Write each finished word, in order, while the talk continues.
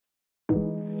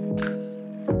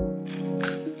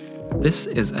This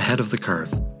is Ahead of the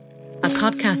Curve, a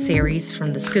podcast series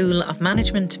from the School of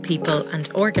Management, People and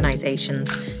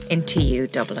Organisations in TU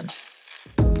Dublin.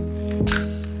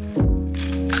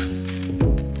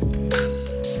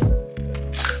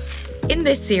 In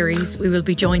this series, we will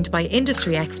be joined by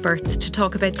industry experts to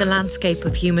talk about the landscape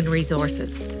of human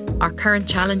resources, our current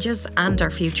challenges and our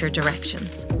future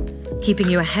directions, keeping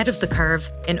you ahead of the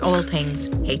curve in all things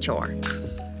HR.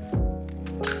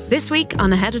 This week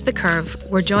on Ahead of the Curve,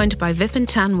 we're joined by Vipin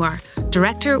Tanwar,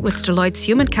 Director with Deloitte's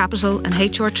Human Capital and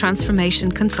HR Transformation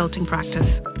Consulting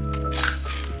Practice.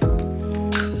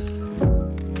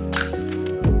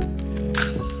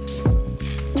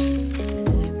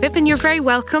 Vipin, you're very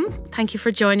welcome. Thank you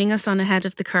for joining us on Ahead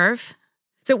of the Curve.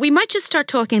 So we might just start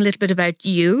talking a little bit about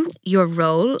you, your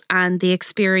role, and the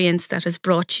experience that has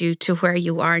brought you to where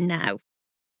you are now.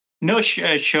 No,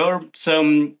 sure. So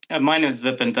my name is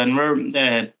Vipin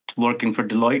Tanwar, working for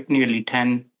Deloitte nearly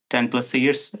 10 plus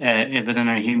years within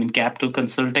our human capital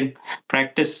consulting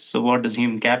practice. So what does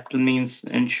human capital means?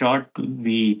 In short,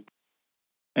 we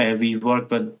work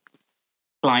with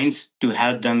clients to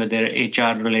help them with their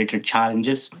HR-related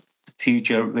challenges,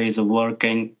 future ways of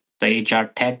working, the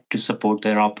HR tech to support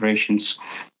their operations,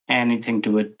 anything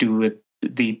to do with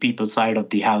the people side of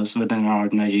the house within our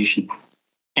organization.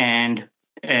 And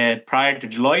prior to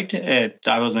Deloitte,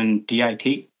 I was in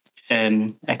DIT,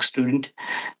 ex-student.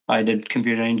 I did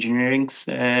computer engineering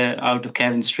out of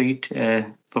Kevin Street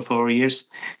for 4 years.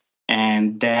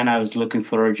 And then I was looking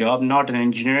for a job, not in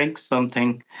engineering,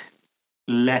 something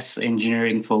less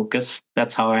engineering focus.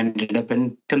 That's how I ended up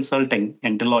in consulting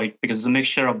in Deloitte, because it's a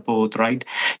mixture of both, right?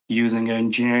 Using your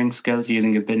engineering skills,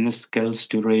 using your business skills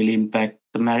to really make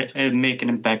an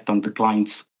impact on the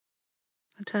clients.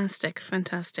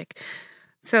 Fantastic.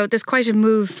 So there's quite a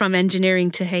move from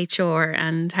engineering to HR,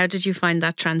 and how did you find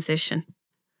that transition?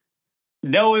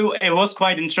 No, it was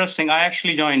quite interesting. I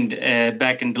actually joined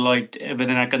back in Deloitte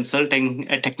within a consulting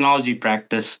technology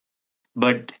practice,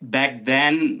 but back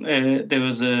then there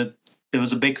was a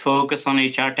big focus on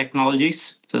HR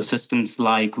technologies, so systems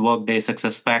like Workday,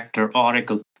 SuccessFactors,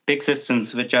 Oracle, big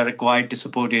systems which are required to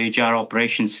support your HR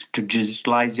operations, to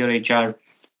digitalize your HR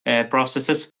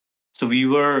processes. So we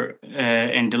were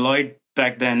in Deloitte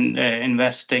back then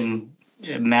investing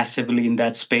massively in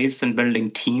that space and building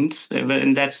teams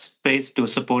in that space to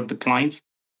support the clients.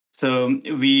 So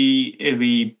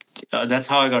we that's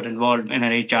how I got involved in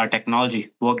an HR technology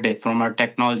Workday from our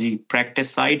technology practice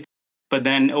side. But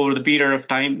then over the period of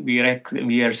time, we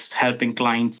are helping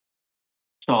clients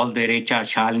solve their HR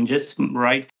challenges,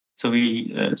 right? So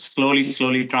we slowly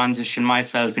transitioned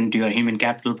myself into a human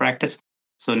capital practice.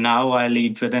 So now I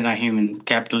lead within a human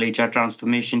capital HR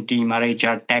transformation team, our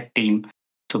HR tech team.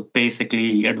 So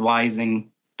basically advising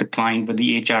the client with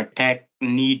the HR tech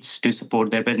needs to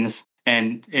support their business.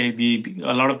 And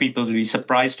a lot of people will be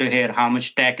surprised to hear how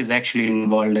much tech is actually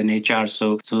involved in HR.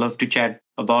 So love to chat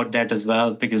about that as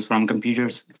well, because from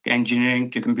computers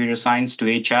engineering to computer science to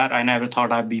HR, I never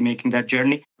thought I'd be making that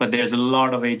journey. But there's a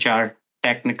lot of HR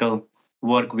technical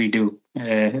work we do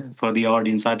for the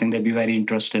audience. I think they'd be very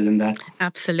interested in that.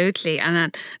 Absolutely.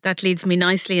 And that leads me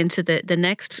nicely into the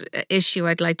next issue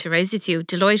I'd like to raise with you.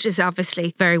 Deloitte is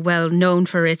obviously very well known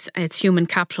for its Human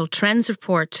Capital Trends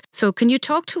report. So can you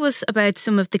talk to us about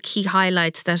some of the key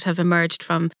highlights that have emerged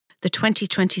from the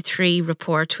 2023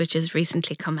 report, which has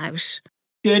recently come out?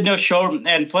 Yeah, no, sure.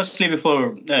 And firstly,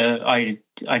 before I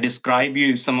describe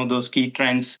you some of those key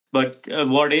trends, but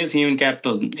what is Human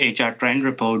Capital HR Trend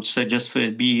Reports? Just for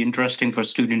be interesting for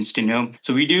students to know.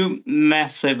 So we do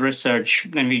massive research,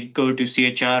 and we go to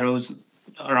CHROs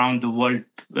around the world,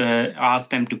 ask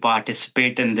them to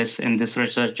participate in this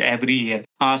research every year,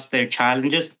 ask their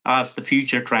challenges, ask the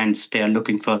future trends they are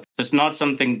looking for. It's not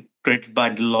something created by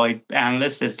Deloitte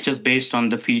analysts. It's just based on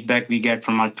the feedback we get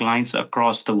from our clients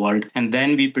across the world. And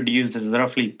then we produce this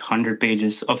roughly 100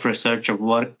 pages of research of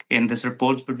work in this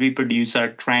report, but we produce our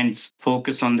trends,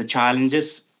 focus on the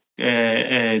challenges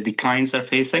the clients are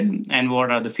facing and what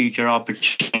are the future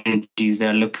opportunities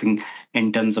they're looking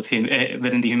in terms of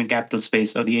within the human capital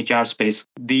space or the HR space.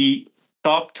 The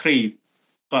top three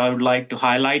I would like to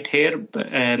highlight here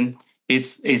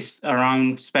is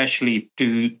around, especially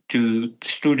to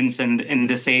students in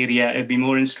this area, I'd be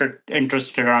more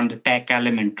interested around the tech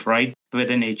element, right,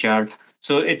 within HR.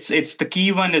 So it's the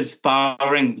key one is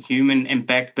powering human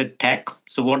impact with tech.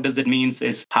 So what does it mean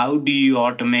is how do you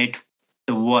automate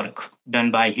the work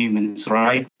done by humans,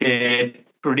 right?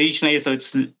 Traditionally, so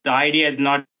it's the idea is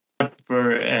not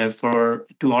for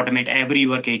to automate every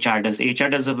work HR does. HR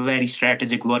does a very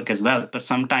strategic work as well, but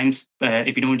sometimes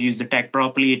if you don't use the tech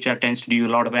properly, HR tends to do a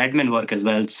lot of admin work as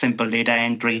well. Simple data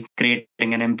entry,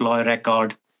 creating an employee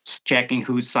record, checking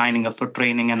who's signing up for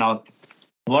training and all.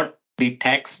 What the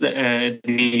trends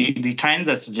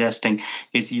are suggesting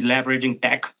is you leveraging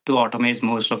tech to automate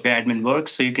most of your admin work,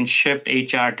 so you can shift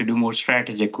HR to do more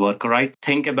strategic work. Right?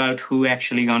 Think about who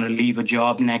actually going to leave a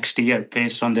job next year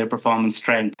based on their performance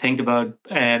trend. Think about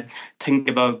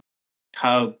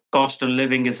how cost of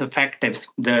living is effective,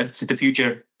 the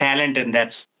future talent in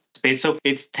that space. So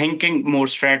it's thinking more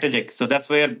strategic. So that's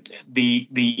where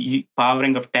the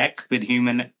powering of tech with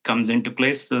human comes into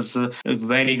place. There's a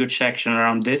very good section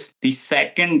around this. The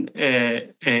second,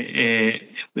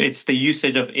 it's the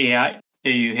usage of AI.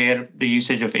 You hear the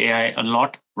usage of AI a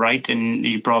lot, right? And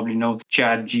you probably know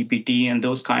Chat GPT and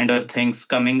those kind of things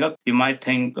coming up. You might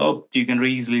think, oh, you can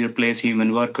easily replace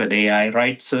human work with AI,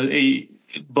 right? So,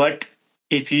 but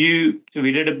we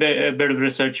did a bit of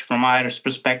research from Irish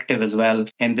perspective as well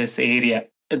in this area.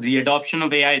 The adoption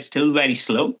of AI is still very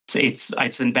slow.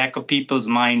 It's in back of people's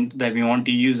mind that we want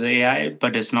to use AI,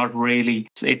 but it's not really.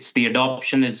 It's the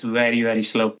adoption is very, very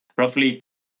slow. Roughly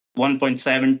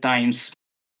 1.7 times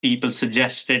people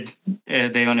suggested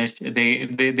they're gonna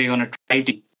try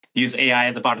to use AI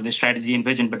as a part of the strategy and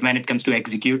vision, but when it comes to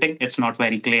executing, it's not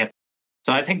very clear.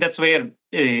 So I think that's where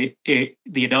the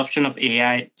adoption of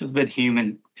AI with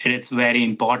human, it's very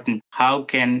important. How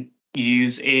can you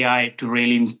use AI to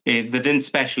really, within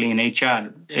especially in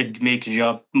HR, it makes your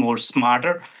job more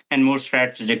smarter and more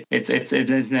strategic. It's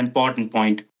an important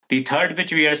point. The third,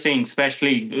 which we are seeing,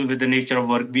 especially with the nature of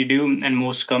work we do, and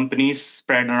most companies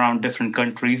spread around different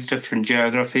countries, different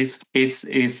geographies,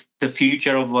 is the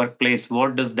future of workplace.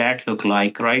 What does that look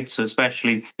like, right? So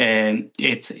especially, is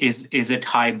it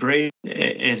hybrid?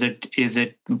 Is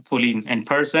it fully in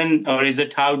person, or is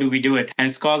it how do we do it? And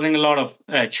it's causing a lot of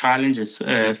challenges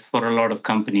for a lot of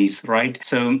companies, right?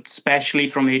 So especially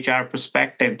from HR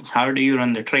perspective, how do you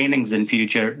run the trainings in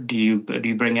future? Do you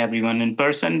bring everyone in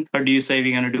person, or do you say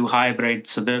we're going to do hybrid?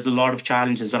 So there's a lot of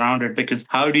challenges around it, because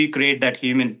how do you create that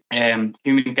human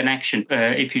connection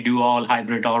if you do all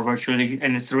hybrid or virtually?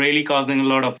 And it's really causing a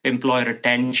lot of employee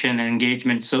retention and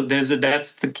engagement. So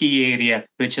that's the key area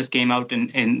which has came out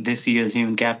in this year's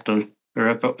human capital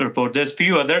report. There's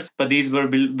few others, but these will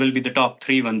be the top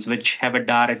three ones which have a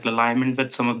direct alignment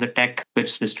with some of the tech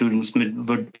which the students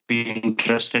would be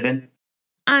interested in.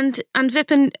 And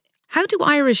Vipin, how do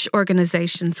Irish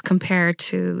organisations compare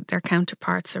to their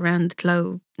counterparts around the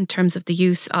globe in terms of the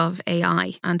use of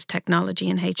AI and technology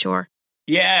in HR?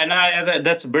 Yeah, and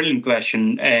that's a brilliant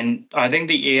question. And I think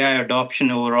the AI adoption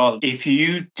overall,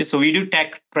 so we do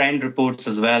tech trend reports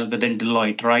as well within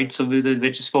Deloitte, right? So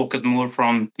which is focused more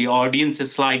from the audience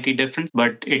is slightly different,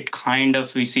 but it kind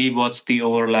of, we see what's the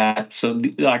overlap. So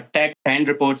our tech trend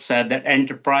reports said that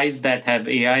enterprise that have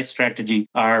AI strategy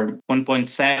are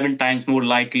 1.7 times more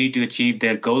likely to achieve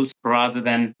their goals rather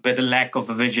than with a lack of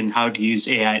a vision how to use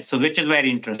AI. So which is very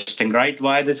interesting, right?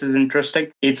 Why this is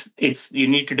interesting? It's you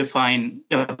need to define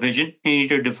a vision, you need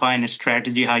to define a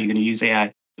strategy how you're going to use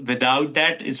AI. Without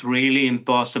that, it's really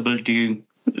impossible to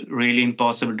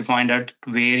find out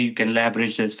where you can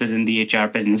leverage this within the HR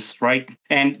business, right?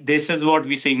 And this is what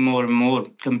we're seeing more and more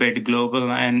compared to global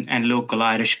and local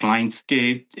Irish clients.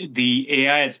 The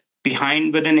AI is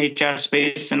behind within HR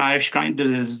space and Irish clients.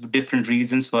 There's different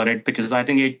reasons for it, because I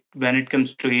think when it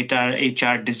comes to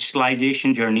HR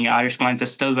digitalization journey, Irish clients are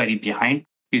still very behind.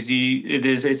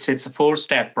 It's a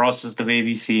 4-step process the way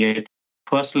we see it.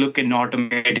 First, look in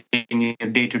automating your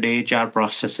day-to-day HR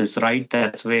processes, right?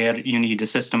 That's where you need a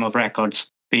system of records.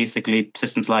 Basically,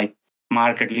 systems like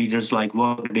market leaders like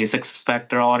Workday,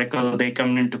 SuccessFactors, Oracle, they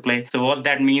come into play. So what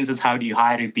that means is, how do you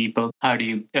hire people? How do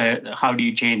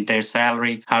you change their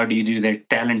salary? How do you do their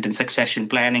talent and succession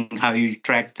planning? How you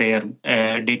track their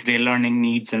day-to-day learning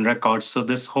needs and records? So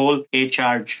this whole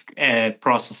HR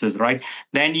processes, right?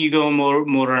 Then you go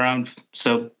more around.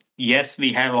 So yes,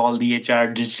 we have all the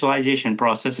HR digitalization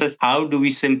processes. How do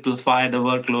we simplify the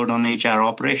workload on HR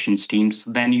operations teams?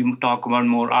 Then you talk about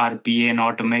more RPA and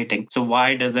automating. So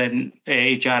why does an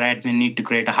HR admin need to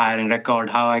create a hiring record?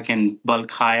 How I can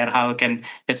bulk hire?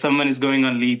 If someone is going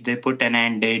on leave, they put an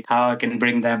end date. How I can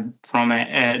bring them from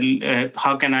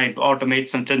how can I automate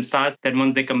certain tasks that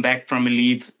once they come back from a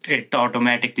leave, it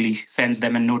automatically sends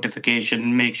them a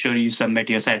notification. Make sure you submit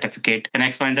your certificate and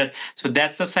X, Y, and Z. So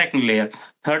that's the second layer.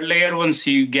 Third layer, once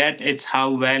you get, it's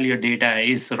how well your data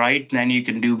is, right? Then you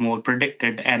can do more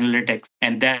predicted analytics.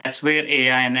 And that's where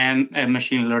AI and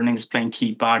machine learning is playing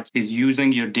key parts, is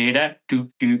using your data to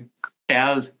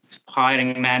tell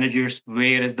hiring managers,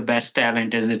 where is the best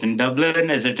talent? Is it in Dublin?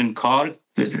 Is it in Cork?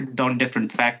 On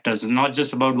different factors. It's not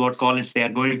just about what college they are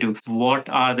going to. What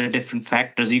are the different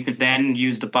factors? You can then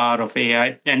use the power of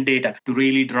AI and data to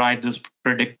really drive those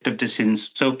predictive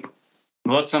decisions. So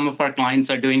what some of our clients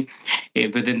are doing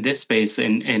within this space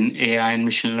in AI and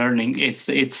machine learning,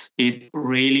 it's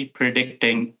really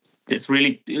predicting, it's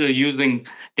really using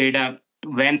data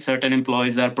when certain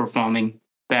employees are performing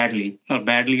badly or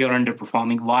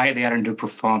underperforming, why they are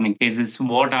underperforming. Is this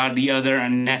what are the other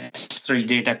unnecessary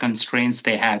data constraints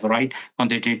they have, right, on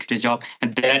their day-to-day job?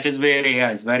 And that is where AI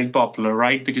is very popular,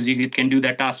 right? Because you can do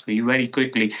that task for you very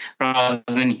quickly rather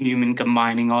than human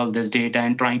combining all this data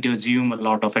and trying to assume a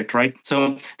lot of it, right?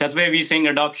 So that's where we're seeing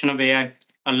adoption of AI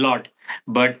a lot.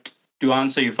 But to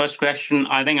answer your first question,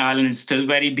 I think Ireland is still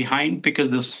very behind because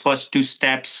those first two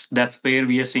steps, that's where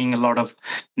we are seeing a lot of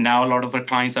our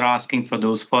clients are asking for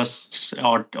those first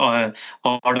or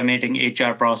automating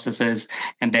HR processes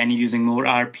and then using more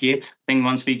RPA. I think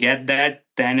once we get that,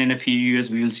 then in a few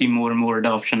years, we will see more and more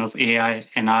adoption of AI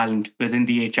in Ireland within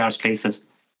the HR spaces.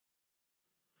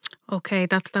 Okay,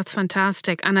 that's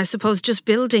fantastic. And I suppose just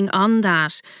building on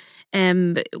that,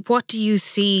 what do you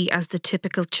see as the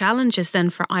typical challenges then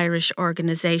for Irish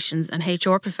organisations and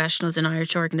HR professionals in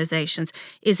Irish organisations?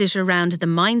 Is it around the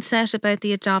mindset about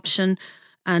the adoption?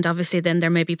 And obviously then there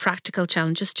may be practical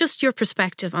challenges. Just your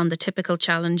perspective on the typical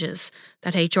challenges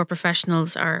that HR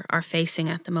professionals are facing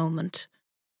at the moment.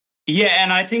 Yeah,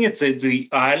 and I think it's the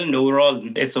Ireland overall,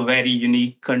 it's a very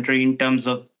unique country in terms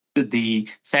of the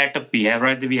setup we have,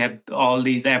 right? We have all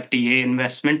these FTA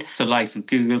investment, so like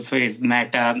Google, Facebook,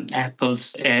 Meta,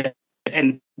 Apple's,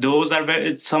 and those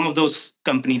are some of those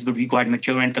companies would be quite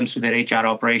mature when it comes to their HR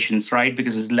operations, right?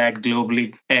 Because it's led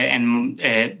globally,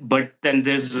 but then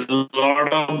there's a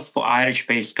lot of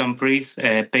Irish-based companies,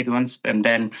 big ones, and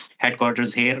then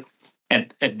headquarters here.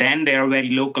 And then there are very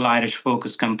local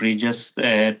Irish-focused companies, just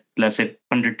let's say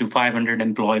 100 to 500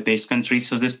 employee-based countries.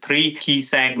 So there's three key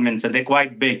segments, and they're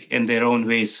quite big in their own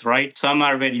ways, right? Some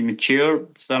are very mature,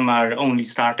 some are only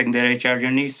starting their HR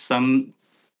journeys, some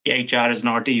HR is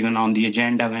not even on the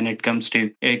agenda when it comes to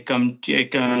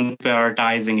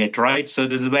prioritizing it, right? So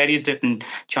there's various different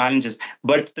challenges.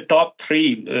 But the top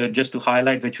three, just to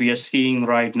highlight, which we are seeing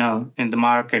right now in the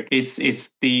market, it's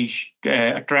the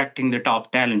attracting the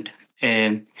top talent.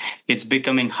 It's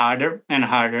becoming harder and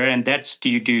harder, and that's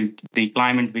due to the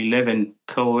climate we live in,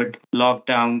 COVID,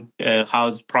 lockdown,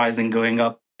 house pricing going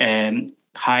up,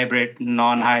 hybrid,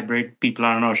 non-hybrid. People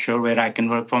are not sure where I can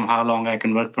work from, how long I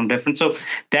can work from different. So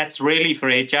that's really for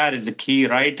HR is the key,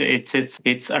 right? It's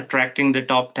attracting the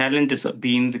top talent is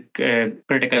being the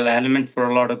critical element for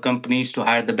a lot of companies to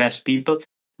hire the best people.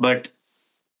 But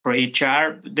for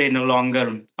HR, they no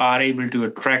longer are able to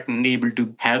attract and able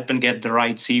to help and get the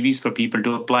right CVs for people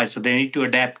to apply. So they need to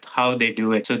adapt how they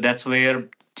do it. So that's where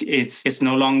it's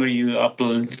no longer you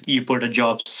put a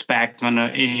job spec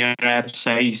in your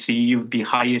website. You see you be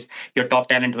highest, your top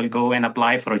talent will go and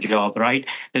apply for a job, right?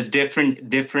 There's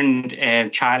different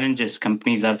challenges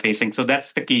companies are facing. So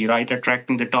that's the key, right?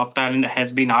 Attracting the top talent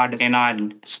has been hard in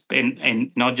Ireland,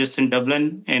 in not just in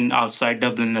Dublin, and outside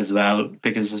Dublin as well,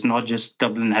 because it's not just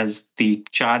Dublin has the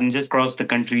challenges. Across the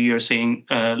country, you're seeing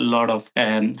a lot of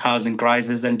housing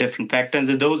crisis and different factors,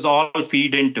 and those all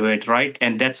feed into it, right?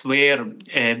 And that's where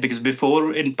because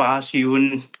before in past you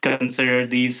wouldn't consider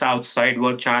these outside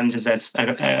work challenges as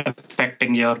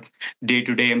affecting your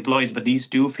day-to-day employees, but these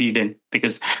do feed in,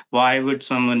 because why would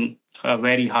someone a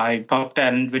very high top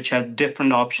talent which has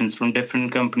different options from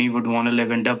different company would want to live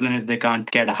in Dublin if they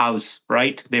can't get a house,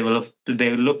 right? They will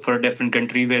look for a different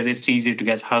country where it's easier to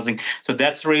get housing. So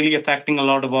that's really affecting a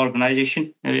lot of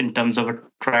organization in terms of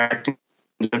attracting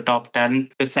the top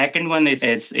talent. The second one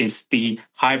is the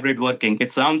hybrid working.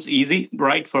 It sounds easy,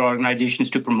 right, for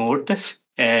organizations to promote this.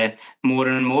 More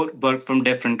and more work from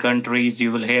different countries.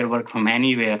 You will hear work from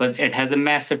anywhere, but it has a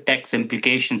massive tax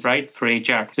implications, right, for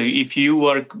HR. So if you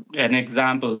work, an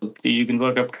example, you can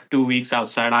work up to 2 weeks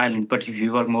outside Ireland, but if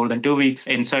you work more than 2 weeks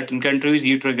in certain countries,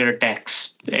 you trigger a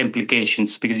tax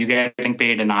implications because you're getting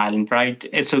paid in Ireland, right?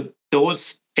 And so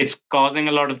it's causing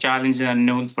a lot of challenges and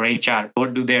unknowns for HR.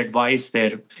 What do they advise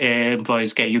their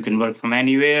employees? Okay, you can work from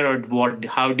anywhere, or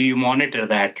how do you monitor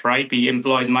that, right? The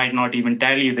employees might not even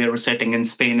tell you they were sitting in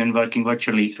Spain and working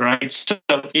virtually, right? So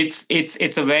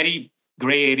it's a very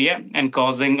gray area and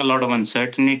causing a lot of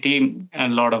uncertainty, a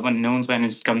lot of unknowns when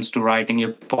it comes to writing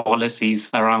your policies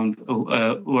around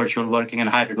virtual working and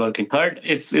hybrid working. Third,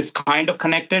 it's kind of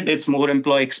connected. It's more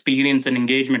employee experience and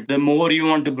engagement. The more you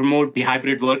want to promote the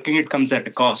hybrid working, it comes at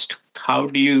a cost. how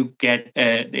do you get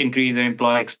increase their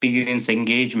employee experience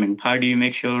engagement? How do you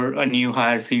make sure a new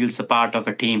hire feels a part of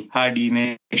a team? How do you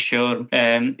make sure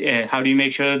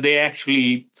they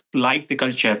actually like the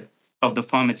culture of the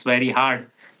firm? It's very hard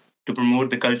to promote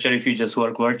the culture if you just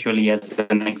work virtually, as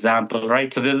an example,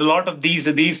 right? So there's a lot of these.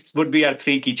 These would be our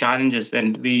three key challenges,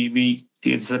 and we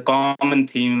it's a common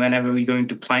theme whenever we go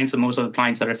into clients. So most of the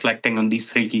clients are reflecting on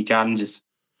these three key challenges.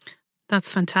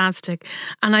 That's fantastic.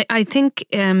 And I think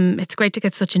it's great to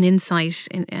get such an insight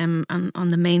on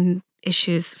the main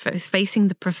issues facing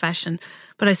the profession.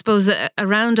 But I suppose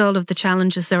around all of the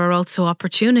challenges, there are also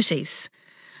opportunities.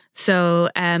 So,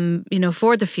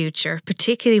 for the future,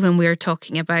 particularly when we're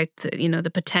talking about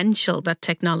the potential that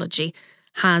technology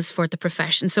has for the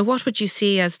profession. So what would you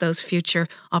see as those future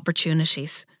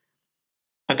opportunities?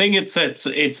 I think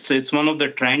it's one of the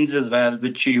trends as well,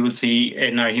 which you will see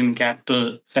in our human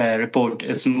capital report,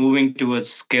 is moving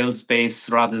towards skills based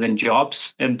rather than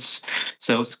jobs. And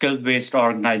so skills based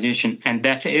organization, and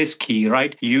that is key,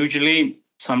 right? Usually,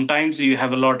 sometimes you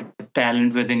have a lot of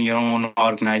talent within your own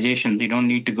organization. You don't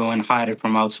need to go and hire it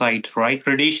from outside, right?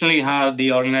 Traditionally, how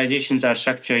the organizations are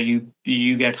structured,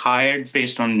 you get hired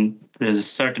based on there's a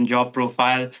certain job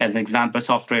profile. As an example,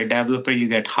 software developer, you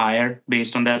get hired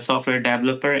based on that software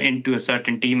developer into a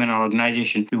certain team and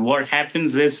organization. What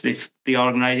happens is, if the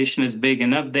organization is big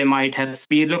enough, they might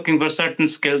be looking for a certain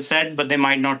skill set, but they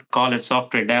might not call it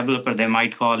software developer. They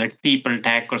might call it people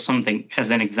tech or something, as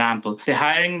an example. They're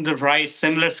hiring the right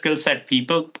similar skill set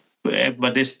people,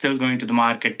 but they're still going to the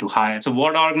market to hire. So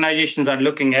what organizations are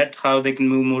looking at, how they can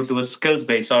move more to a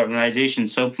skills-based organization.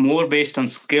 So more based on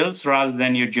skills rather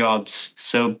than your jobs.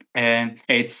 So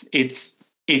it's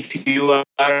if you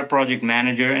are a project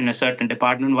manager in a certain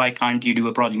department, why can't you do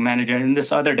a project manager in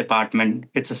this other department?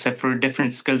 It's a separate,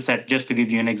 different skill set, just to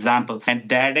give you an example. And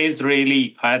that is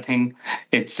really, I think,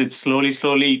 it's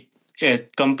slowly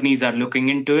companies are looking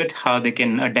into it, how they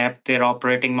can adapt their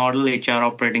operating model, HR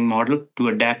operating model, to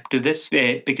adapt to this,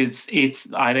 because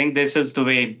I think this is the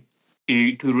way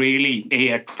to really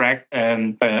attract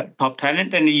top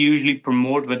talent, and usually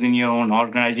promote within your own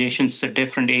organizations the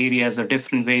different areas or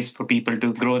different ways for people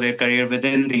to grow their career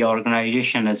within the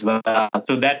organization as well.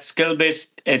 So that skill-based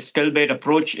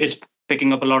approach is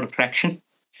picking up a lot of traction.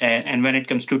 And when it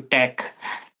comes to tech,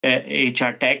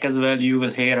 HR tech as well, you will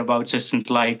hear about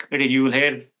systems like, you will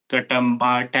hear the term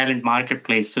talent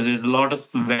marketplace. So there's a lot of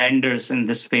vendors in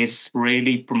this space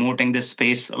really promoting this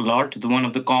space a lot. One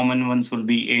of the common ones will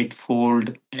be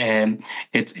Eightfold.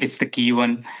 It's the key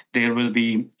one. There will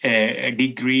be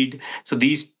Degreed. So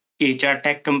these HR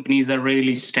tech companies are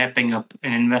really stepping up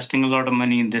and investing a lot of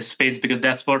money in this space, because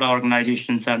that's what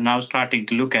organizations are now starting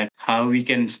to look at, how we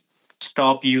can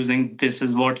stop using this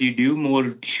is what you do, more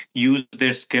use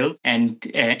their skills and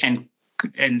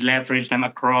leverage them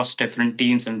across different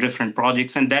teams and different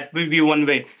projects. And that will be one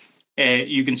way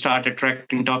you can start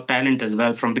attracting top talent as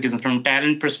well, because from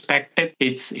talent perspective,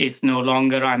 it's no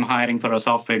longer I'm hiring for a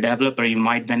software developer. You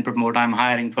might then promote I'm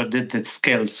hiring for the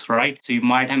skills, right? So you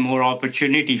might have more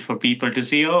opportunity for people to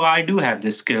see, oh, I do have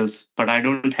the skills, but I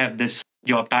don't have this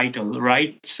job title,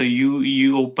 right? So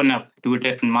you open up to a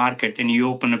different market, and you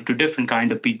open up to different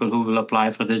kind of people who will apply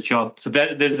for this job. So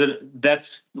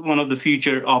that's one of the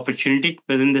future opportunity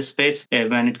within this space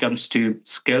when it comes to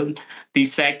skill. The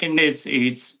second is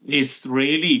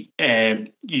really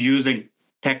using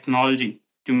technology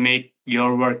to make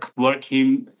your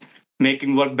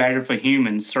making work better for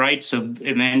humans, right? So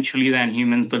eventually then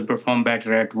humans will perform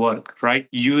better at work, right?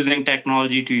 Using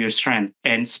technology to your strength.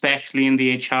 And especially in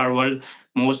the HR world,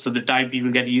 most of the time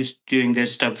people get used to doing their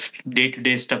stuff,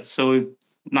 day-to-day stuff, so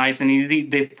nice and easy.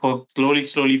 They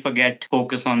slowly forget to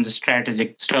focus on the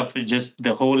strategic stuff. It's just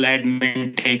the whole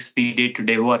admin takes the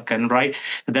day-to-day work, and right,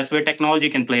 that's where technology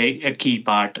can play a key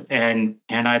part. And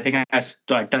I think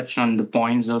I touched on the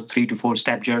points, those 3 to 4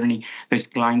 step journey which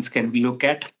clients can look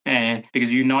at,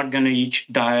 because you're not going to reach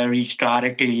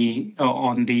directly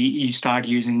on you start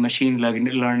using machine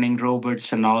learning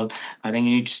robots and all. I think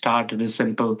you need to start with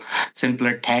a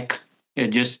simpler tech,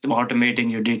 just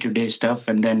automating your day-to-day stuff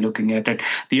and then looking at it.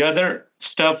 The other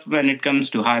stuff when it comes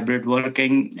to hybrid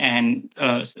working and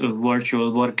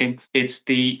virtual working, it's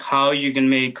how you can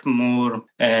make more,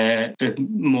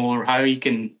 how you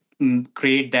can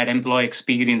create that employee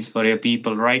experience for your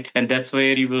people, right? And that's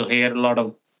where you will hear a lot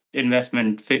of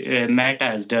investment Meta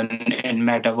has done in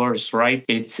metaverse, right?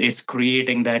 It's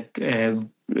creating that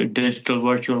digital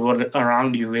virtual world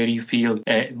around you where you feel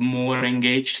more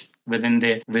engaged within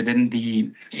the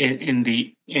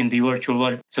virtual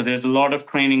world. So there's a lot of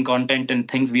training content and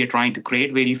things we are trying to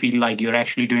create where you feel like you're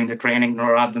actually doing the training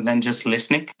rather than just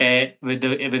listening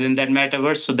within that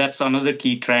metaverse. So that's another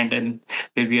key trend, and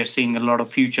where we are seeing a lot of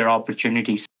future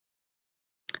opportunities.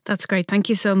 That's great. Thank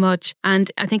you so much.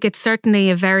 And I think it's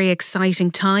certainly a very exciting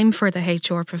time for the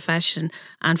HR profession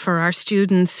and for our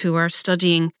students who are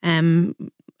studying on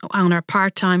our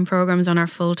part-time programs, on our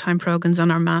full-time programs, on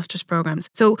our master's programs.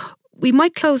 So we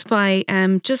might close by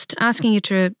just asking you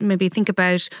to maybe think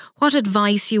about what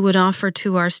advice you would offer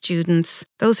to our students,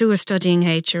 those who are studying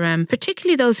HRM,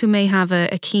 particularly those who may have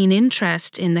a keen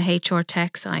interest in the HR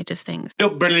tech side of things.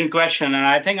 Brilliant question. And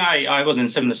I think I was in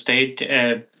similar state.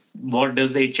 What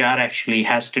does HR actually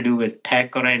has to do with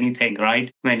tech or anything,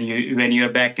 right? When you're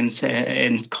back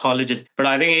in colleges, but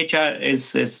I think HR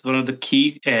is one of the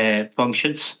key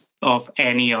functions of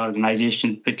any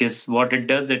organization, because what it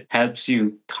does, it helps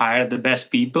you hire the best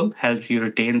people, helps you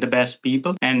retain the best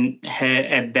people, and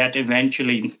that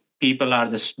eventually people are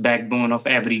the backbone of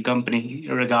every company,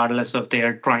 regardless of they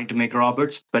are trying to make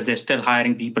robots, but they're still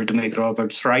hiring people to make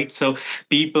robots, right? So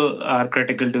people are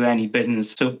critical to any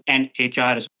business. So, and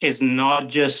HR is not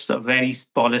just a very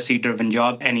policy-driven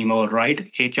job anymore,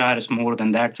 right? HR is more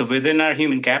than that. So within our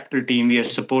human capital team, we are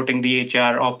supporting the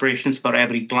HR operations for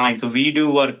every client. So we do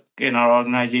work in our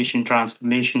organization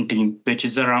transformation team, which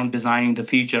is around designing the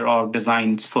future org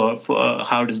designs for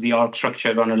how does the org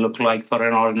structure going to look like for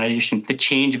an organization, the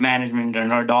change management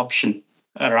and adoption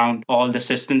around all the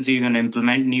systems you're going to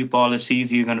implement, new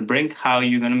policies you're going to bring, how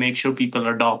you're going to make sure people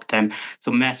adopt them.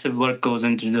 So massive work goes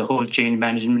into the whole change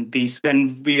management piece.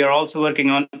 Then we are also working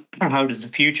on how does the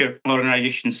future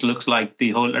organizations look like,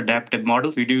 the whole adaptive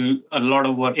models. We do a lot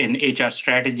of work in HR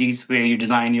strategies where you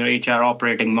design your HR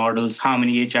operating models, how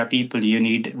many HR people you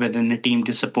need within the team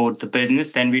to support the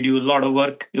business. Then we do a lot of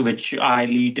work, which I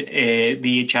lead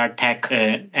the HR tech,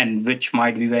 and which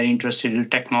might be very interested in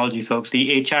technology folks.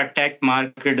 The HR tech market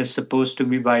is supposed to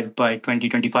be by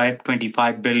 2025,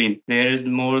 25 billion. There is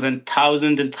more than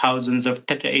thousands and thousands of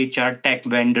HR tech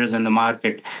vendors in the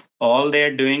market. All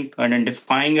they're doing are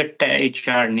identifying a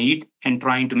HR need and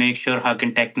trying to make sure how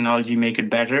can technology make it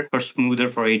better or smoother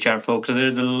for HR folks. So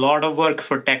there's a lot of work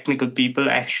for technical people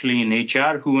actually in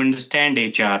HR who understand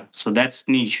HR. So that's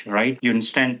niche, right? You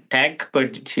understand tech,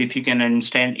 but if you can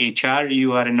understand HR,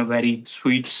 you are in a very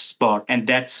sweet spot. And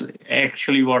that's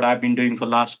actually what I've been doing for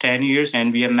the last 10 years.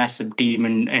 And we have a massive team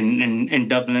in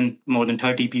Dublin, more than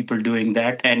 30 people doing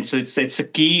that. And so it's a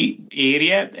key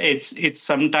area. It's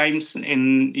sometimes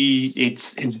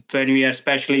it's when we are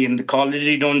especially in the college,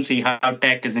 you don't see how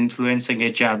tech is influencing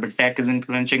HR, but tech is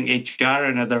influencing HR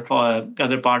and other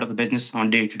part of the business on a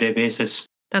day-to-day basis.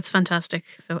 That's fantastic.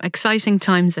 So exciting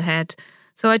times ahead.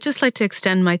 So I'd just like to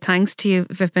extend my thanks to you,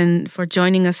 Vipin, for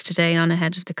joining us today on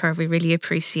Ahead of the Curve. We really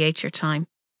appreciate your time.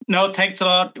 No, thanks a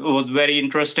lot. It was very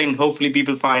interesting. Hopefully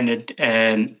people find it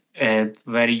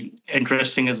very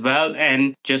interesting as well.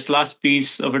 And just last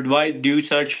piece of advice, do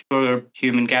search for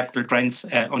human capital trends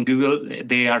on Google.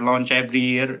 They are launched every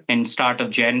year in start of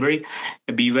January.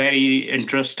 It'd be very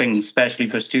interesting, especially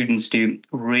for students, to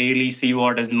really see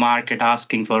what is the market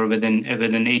asking for within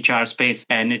HR space.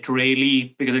 And it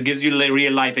really, because it gives you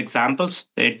real life examples,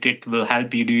 it will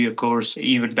help you do your course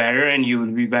even better, and you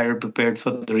will be better prepared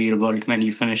for the real world when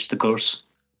you finish the course.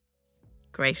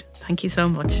 Great. Thank you so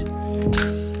much.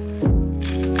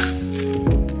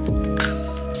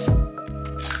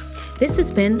 This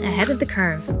has been Ahead of the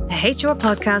Curve, a HR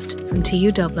podcast from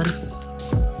TU Dublin.